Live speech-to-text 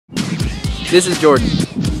This is Jordan.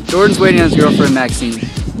 Jordan's waiting on his girlfriend Maxine.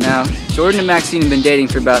 Now, Jordan and Maxine have been dating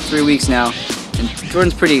for about 3 weeks now, and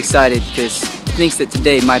Jordan's pretty excited because he thinks that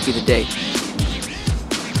today might be the day.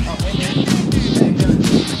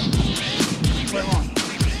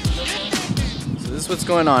 So this is what's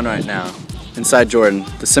going on right now. Inside Jordan,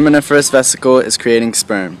 the seminiferous vesicle is creating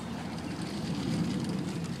sperm.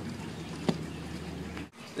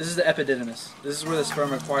 This is the epididymis. This is where the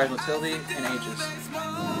sperm acquires motility and ages.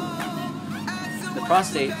 The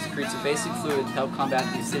prostate secretes a basic fluid to help combat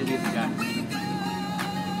the acidity of the vagina.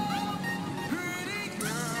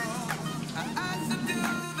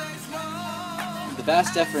 The vas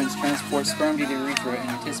deferens transports sperm to the urethra in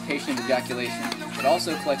anticipation of ejaculation. It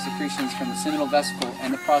also collects secretions from the seminal vesicle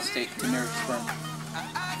and the prostate to nourish sperm.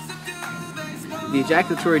 The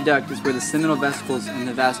ejaculatory duct is where the seminal vesicles and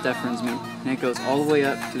the vas deferens meet, and it goes all the way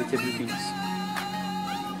up to the tip of the penis.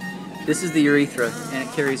 This is the urethra, and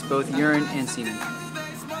it carries both urine and semen.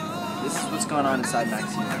 This is what's going on inside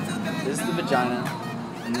Maxine right now. This is the vagina,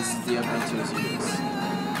 and this is the upper into his uterus.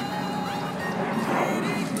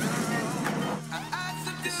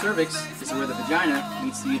 The cervix is where the vagina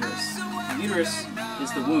meets the uterus. The uterus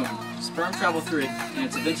is the womb. Sperm travel through it, and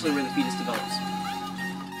it's eventually where the fetus develops.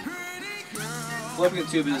 Fallopian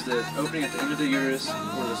tube is the opening at the end of the uterus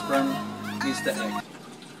where the sperm meets the egg.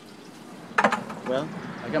 Well,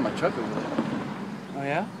 I got my truck over there. Oh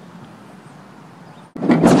yeah?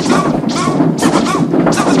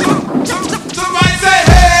 Somebody say,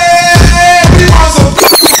 hey, we want some.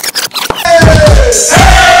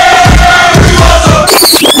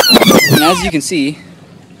 And as you can see,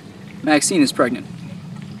 Maxine is pregnant.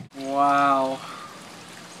 Wow.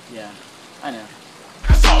 Yeah, I know.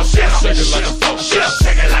 Shake it like a phone, shake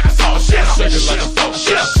it like a phone, shake it like a phone,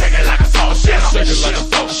 shake it like a phone, shake it like a phone, shake it like a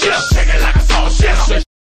phone, shake it like a phone, shake it.